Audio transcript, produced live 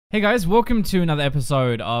Hey guys, welcome to another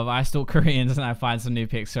episode of I Stalk Koreans and I find some new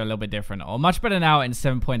picks that are a little bit different, or much better now in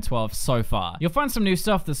 7.12 so far. You'll find some new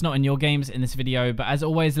stuff that's not in your games in this video, but as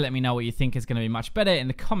always, let me know what you think is going to be much better in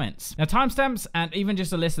the comments. Now, timestamps and even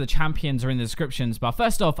just a list of the champions are in the descriptions, but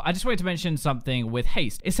first off, I just wanted to mention something with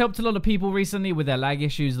haste. It's helped a lot of people recently with their lag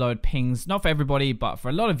issues, load pings, not for everybody, but for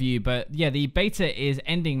a lot of you. But yeah, the beta is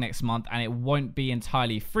ending next month and it won't be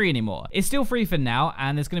entirely free anymore. It's still free for now,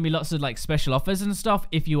 and there's going to be lots of like special offers and stuff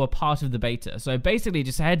if you are part of the beta. So basically,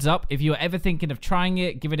 just a heads up, if you're ever thinking of trying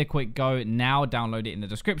it, give it a quick go now, download it in the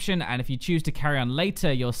description, and if you choose to carry on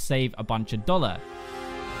later, you'll save a bunch of $.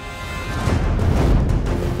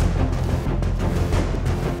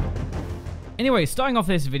 Anyway, starting off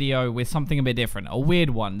this video with something a bit different, a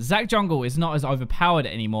weird one. Zac jungle is not as overpowered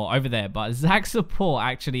anymore over there, but Zac support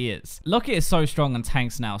actually is. Lockett is so strong on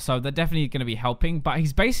tanks now, so they're definitely going to be helping, but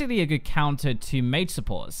he's basically a good counter to mage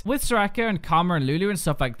supports. With Shaco and Karma and Lulu and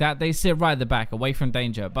stuff like that, they sit right at the back, away from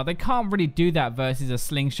danger, but they can't really do that versus a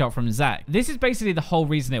slingshot from Zac. This is basically the whole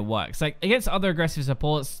reason it works. Like, against other aggressive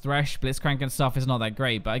supports, Thresh, Blitzcrank and stuff is not that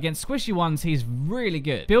great, but against squishy ones, he's really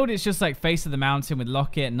good. Build is just like Face of the Mountain with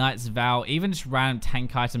Lockett, Knight's Vow, even just random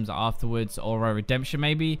tank items afterwards, or a redemption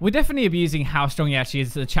maybe. We're definitely abusing how strong he actually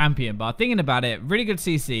is as a champion, but thinking about it, really good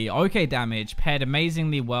CC, okay damage, paired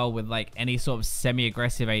amazingly well with like any sort of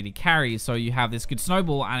semi-aggressive AD carry, so you have this good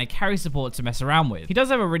snowball and a carry support to mess around with. He does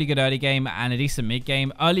have a really good early game and a decent mid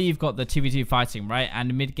game. Early you've got the 2v2 fighting, right,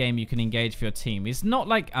 and mid game you can engage for your team. He's not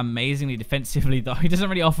like amazingly defensively though, he doesn't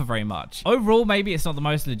really offer very much. Overall, maybe it's not the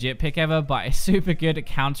most legit pick ever, but it's super good at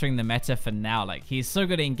countering the meta for now. Like, he's so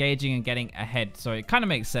good at engaging and getting ahead, so it kind of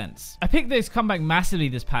makes sense. A pick that's come back massively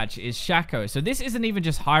this patch is Shaco. So this isn't even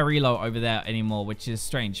just high reload over there anymore, which is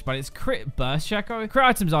strange, but it's crit burst Shaco. Crit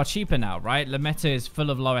items are cheaper now, right? The meta is full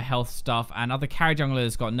of lower health stuff and other carry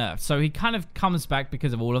junglers got nerfed, so he kind of comes back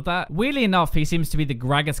because of all of that. Weirdly enough, he seems to be the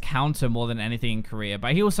Gragas counter more than anything in Korea,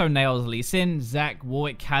 but he also nails Lee Sin, Zac,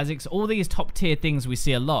 Warwick, Kha'Zix, all these top tier things we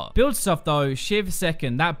see a lot. Build stuff though, Shiv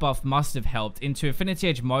second, that buff must have helped. Into Affinity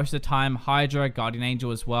Edge most of the time, Hydra, Guardian Angel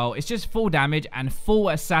as well. It's just full damage and full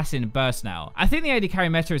assassin burst now. I think the AD carry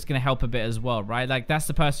meta is going to help a bit as well, right? Like, that's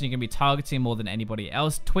the person you're going to be targeting more than anybody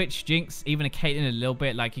else. Twitch, Jinx, even a Caitlyn a little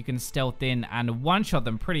bit, like you can stealth in and one-shot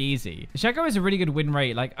them pretty easy. Shaco has a really good win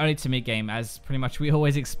rate, like early to mid-game, as pretty much we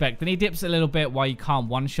always expect. Then he dips a little bit while you can't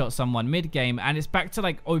one-shot someone mid-game, and it's back to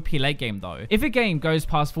like OP late-game though. If a game goes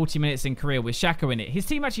past 40 minutes in Korea with Shaco in it, his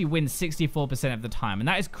team actually wins 64% of the time, and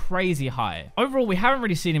that is crazy high. Overall, we haven't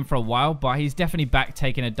really seen him for a while, but he's definitely back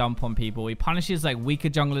taking a dump on people. He punishes like weaker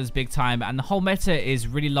junglers big time, and the whole meta is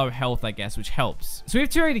really low health, I guess, which helps. So we have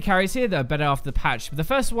two AD carries here that are better after the patch, but the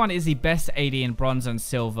first one is the best AD in bronze and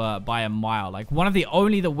silver by a mile. Like, one of the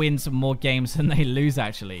only that wins more games than they lose,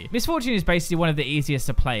 actually. Miss Fortune is basically one of the easiest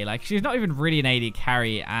to play. Like, she's not even really an AD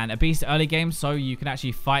carry and a beast early game, so you can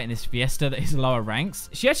actually fight in this Fiesta that is lower ranks.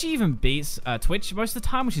 She actually even beats Twitch most of the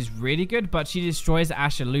time, which is really good, but she destroys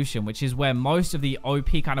Ashe and Lucian, which is where most of the OP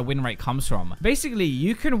kind of win rate comes from. Basically,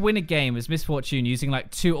 you can win a game as Miss Fortune using like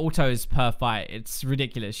 2 autos per fight. It's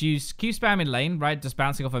ridiculous. You use Q spam in lane, right, just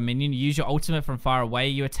bouncing off a minion. You use your ultimate from far away.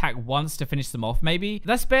 You attack once to finish them off, maybe.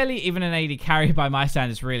 That's barely even an AD carry by my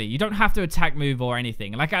standards, really. You don't have to attack move or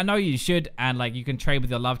anything. Like, I know you should, and like you can trade with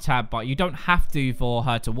your love tab, but you don't have to for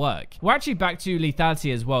her to work. We're actually back to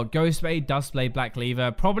lethality as well. Ghostblade, Dustblade, Black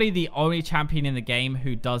Cleaver, probably the only champion in the game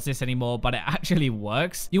who does this anymore, but it actually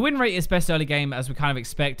works. Your win rate is best early game, as we kind of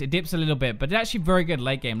expect. It dips a little bit, but it's actually very good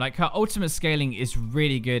late game. Like, her ultimate scaling is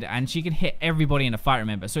really good, and she can hit everybody in a fight,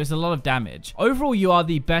 remember, so it's a lot of damage. Overall, you are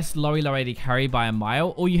the best low AD carry by a mile.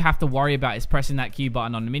 All you have to worry about is pressing that Q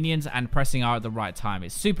button on the minions and pressing R at the right time.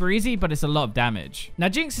 It's super easy, but it's a lot of damage. Now,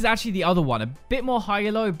 Jinx is actually the other one, a bit more high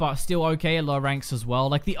elo, but still okay at low ranks as well.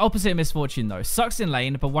 Like the opposite of Miss Fortune though, sucks in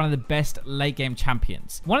lane, but one of the best late game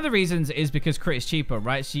champions. One of the reasons is because crit is cheaper,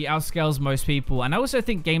 right? She outscales most people, and I also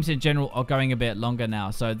think games in general are going a bit longer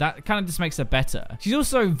now, so that kind of just makes her better. She's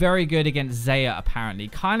also very good against Zaya, apparently.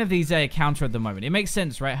 Kind of the Zaya counter at the moment. It makes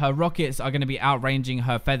sense, right? Her rockets are going to be outranging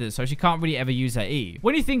her feathers, so she can't really ever use her E.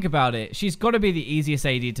 When you think about it, she's got to be the easiest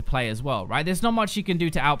AD to play as well, right? There's not much you can do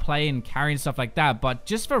to outplay and carry and stuff like that, but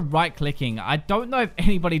just for right clicking, I don't know if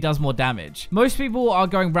anybody does more damage. Most people are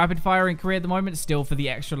going rapid fire in Korea at the moment still for the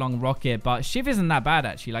extra long rocket, but Shiv isn't that bad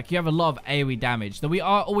actually. Like, you have a lot of AoE damage, though we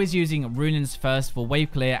are always using Runins first for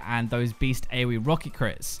wave clear and those beast AoE rocket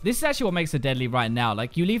crits. This is actually what makes her deadly right now.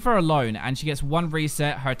 Like, you leave her her alone and she gets one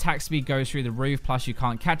reset, her attack speed goes through the roof, plus you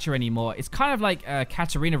can't catch her anymore. It's kind of like a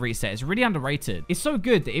Katarina reset. It's really underrated. It's so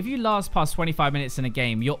good that if you last past 25 minutes in a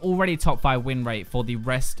game, you're already top 5 win rate for the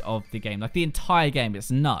rest of the game. Like the entire game.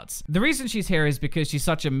 It's nuts. The reason she's here is because she's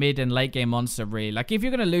such a mid and late game monster, really. Like if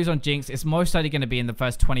you're going to lose on Jinx, it's most likely going to be in the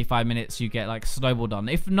first 25 minutes you get like snowballed on.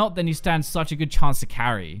 If not, then you stand such a good chance to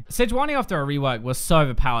carry. Sejuani after a rework was so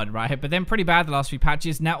overpowered, right? But then pretty bad the last few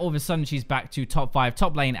patches. Now all of a sudden she's back to top 5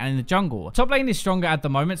 top lane and in the jungle. Top lane is stronger at the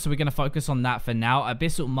moment, so we're going to focus on that for now.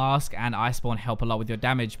 Abyssal Mask and Iceborne help a lot with your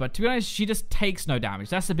damage, but to be honest, she just takes no damage.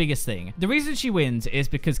 That's the biggest thing. The reason she wins is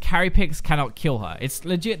because carry picks cannot kill her. It's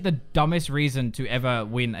legit the dumbest reason to ever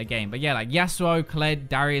win a game. But yeah, like Yasuo, Kled,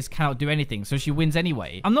 Darius cannot do anything, so she wins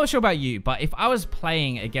anyway. I'm not sure about you, but if I was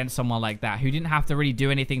playing against someone like that who didn't have to really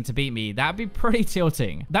do anything to beat me, that'd be pretty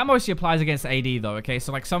tilting. That mostly applies against AD though, okay?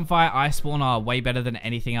 So like Sunfire, Iceborne are way better than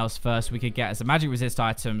anything else first we could get as a magic resist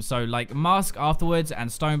item. So like Mask afterwards and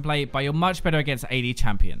Stoneblade, but you're much better against AD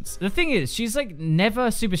champions. The thing is, she's like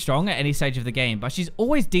never super strong at any stage of the game, but she's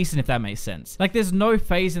always decent, if that makes sense. Like there's no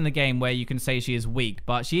phase in the game where you can say she is weak,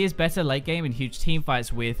 but she is better late game in huge team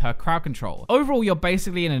fights with her crowd control. Overall, you're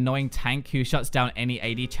basically an annoying tank who shuts down any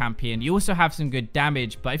AD champion. You also have some good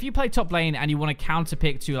damage, but if you play top lane and you want to counter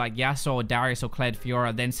pick to like Yasuo or Darius or Kled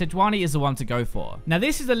Fiora, then Sejuani is the one to go for. Now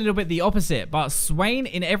this is a little bit the opposite, but Swain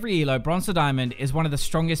in every elo, bronze or diamond, is one of the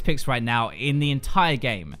strongest picks right now in the entire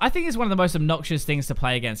game. I think it's one of the most obnoxious things to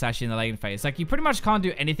play against actually in the lane phase. Like you pretty much can't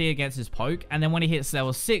do anything against his poke, and then when he hits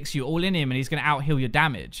level 6, you all in him and he's going to out heal your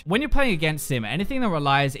damage. When you're playing against him, anything that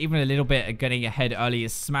relies even a little bit at getting ahead early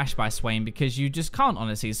is smashed by Swain because you just can't,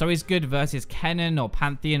 honestly. So he's good versus Kennen or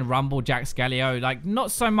Pantheon, Rumble, Jax, Galio. Like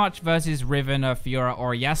not so much versus Riven or Fiora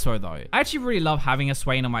or Yasuo though. I actually really love having a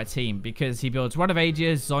Swain on my team because he builds Rod of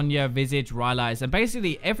Ages, Zhonya, Visage, Rylai's, and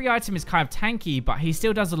basically every item is kind of tanky, but he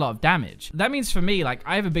still does a lot of damage. That means for me, like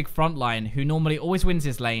I have a big front line who normally always wins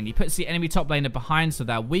his lane. He puts the enemy top laner behind so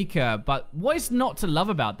they're weaker, but what is not to love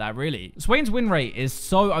about that, really? Swain's win rate is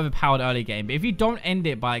so overpowered early game, but if you don't end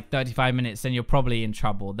it by like 35 minutes, then you're probably in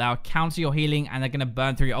trouble. They'll counter your healing and they're going to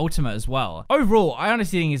burn through your ultimate as well. Overall, I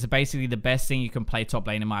honestly think he's basically the best thing you can play top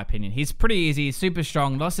lane in my opinion. He's pretty easy, super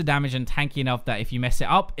strong, lots of damage and tanky enough that if you mess it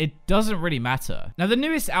up, it doesn't really matter. Now the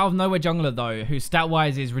newest out of nowhere jungler though, who stat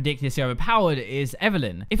wise is ridiculously overpowered, is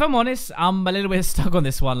Evelynn. If I'm honest, I'm a little bit stuck on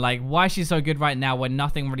this one. Like why she's so good right now when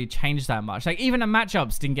nothing really changed that much. Like even her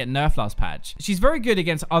matchups didn't get nerfed last patch. She's very good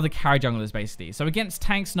against other carry junglers basically. So against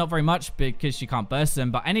tanks, not very much because she can't burst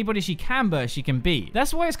them, but anybody she can burst, she can beat.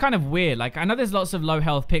 That's why it's kind of weird. Like I know there's lots of low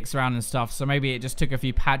health picks around and stuff, so maybe it just took a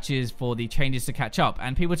few patches for the changes to catch up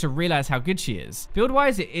and people to realize how good she is. Build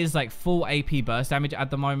wise, it is like full AP burst damage at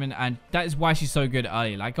the moment, and that is why she's so good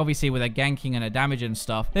early. Like obviously with her ganking and her damage and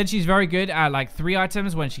stuff, then she's very good at like 3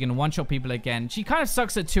 items when she can one-shot people again. She kind of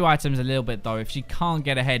sucks at 2 items a little bit though if she can't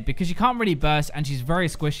get ahead because she can't really burst and she's very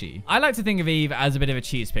squishy. I like to think of Eve as a bit of a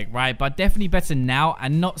cheese pick, right? But definitely better now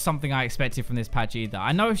and not something I expected from this patch either.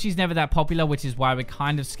 I know she's never that popular, which is why we're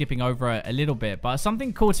kind of skipping over her a little bit, but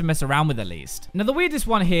something cool to mess around with at least. Now the weirdest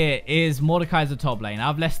one here is Mordecai's the top lane.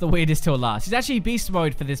 I've left the weirdest till last. He's actually beast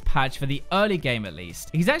mode for this patch for the early game at least.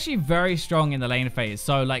 He's actually very strong in the lane phase,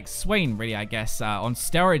 so like Swain really, I guess, on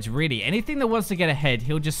steroids really. Anything that wants to get ahead,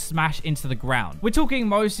 he'll just smash into the ground. We're talking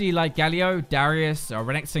mostly like Galio, Darius, or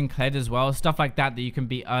Renekton, Kled as well, stuff like that that you can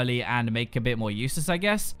beat early and make a bit more useless, I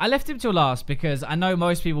guess. I left him till last because I know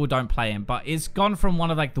most people don't play him, but it's gone from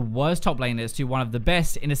one of like the worst top laners to one of the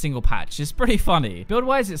best in a single patch. It's pretty funny. Build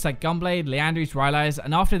wise, it's like Gunblade, Leandry's, Rylai's,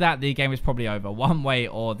 and after that the game is probably over one way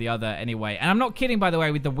or the other anyway. And I'm not kidding, by the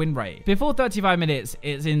way, with the win rate. Before 35 minutes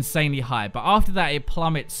it's insanely high, but after that it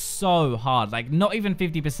plummets so hard, like not even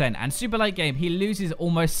 50%, and super late game he loses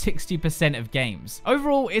almost 60% of games.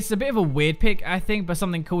 Overall, it's a bit of a weird pick I think, but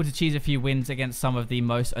something cool to cheese a few wins against some of the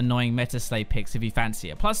most annoying meta slay picks if you fancy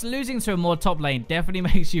it. Plus losing to a more top lane definitely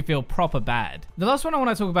makes you feel proper bad. The last one I want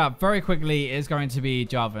to talk about very quickly is going to be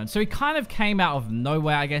Jarvan. So he kind of came out of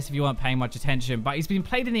nowhere, I guess, if you weren't paying much attention, but he's been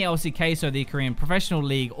played in the LCK, so the Korean Professional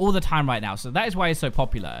League, all the time right now, so that is why he's so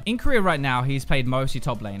popular. In Korea right now he's played mostly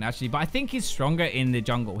top lane actually, but I think he's stronger in the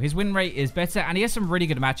jungle. His win rate is better and he has some really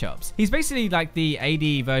good matchups. He's basically like the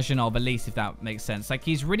AD version of Elise, if that makes sense. Like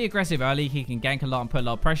he's really aggressive early, he can gank a lot and put a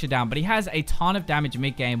lot of pressure down, but he has a ton of damage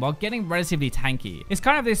mid game while getting relatively tanky. It's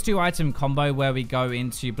kind of this 2-item combo where we go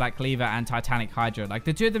into Black Cleaver and Titanic Hydra. Like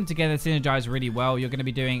the two of them together synergize really well. You're going to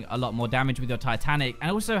be doing a lot more damage with your Titanic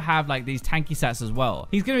and also have like these tanky stats as well.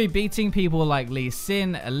 He's going to be beating people like Lee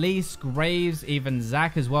Sin, Elise, Graves, even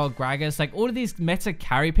Zac as well, Gragas, like all of these meta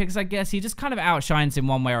carry picks, I guess. He just kind of outshines in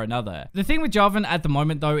one way or another. The thing with Jarvan at the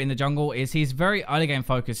moment though in the jungle is he's very early game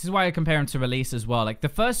focused. This is why I compare him to Release as well. Like the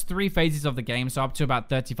first 3 phases of the game, so up to about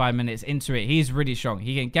 35 minutes into it, he's really strong.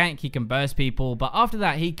 He can gank, he can burst people, but after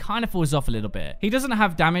that, he kind of falls off a little bit. He doesn't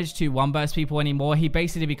have damage to one burst people anymore. He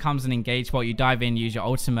basically becomes an engage bot. You dive in, use your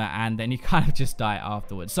ultimate, and then you kind of just die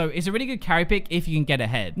afterwards. So it's a really good carry pick if you can get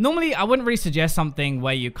ahead. Normally, I wouldn't really suggest something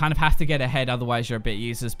where you kind of have to get ahead, otherwise you're a bit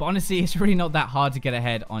useless, but honestly, it's really not that hard to get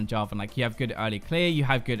ahead on Jarvan. Like you have good early clear, you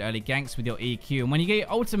have good early ganks with your EQ, and when you get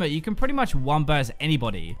your ultimate, you can pretty much one burst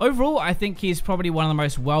anybody. Overall, I think he's probably one of the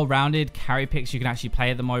most well-rounded carry picks you can actually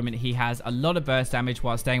play at the moment. He has a lot of burst damage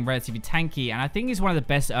while staying relatively tanky, and I think he's one of the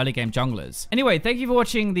best early game junglers. Anyway, thank you for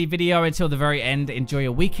watching the video until the very end. Enjoy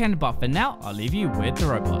your weekend, but for now, I'll leave you with the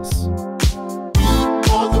robots.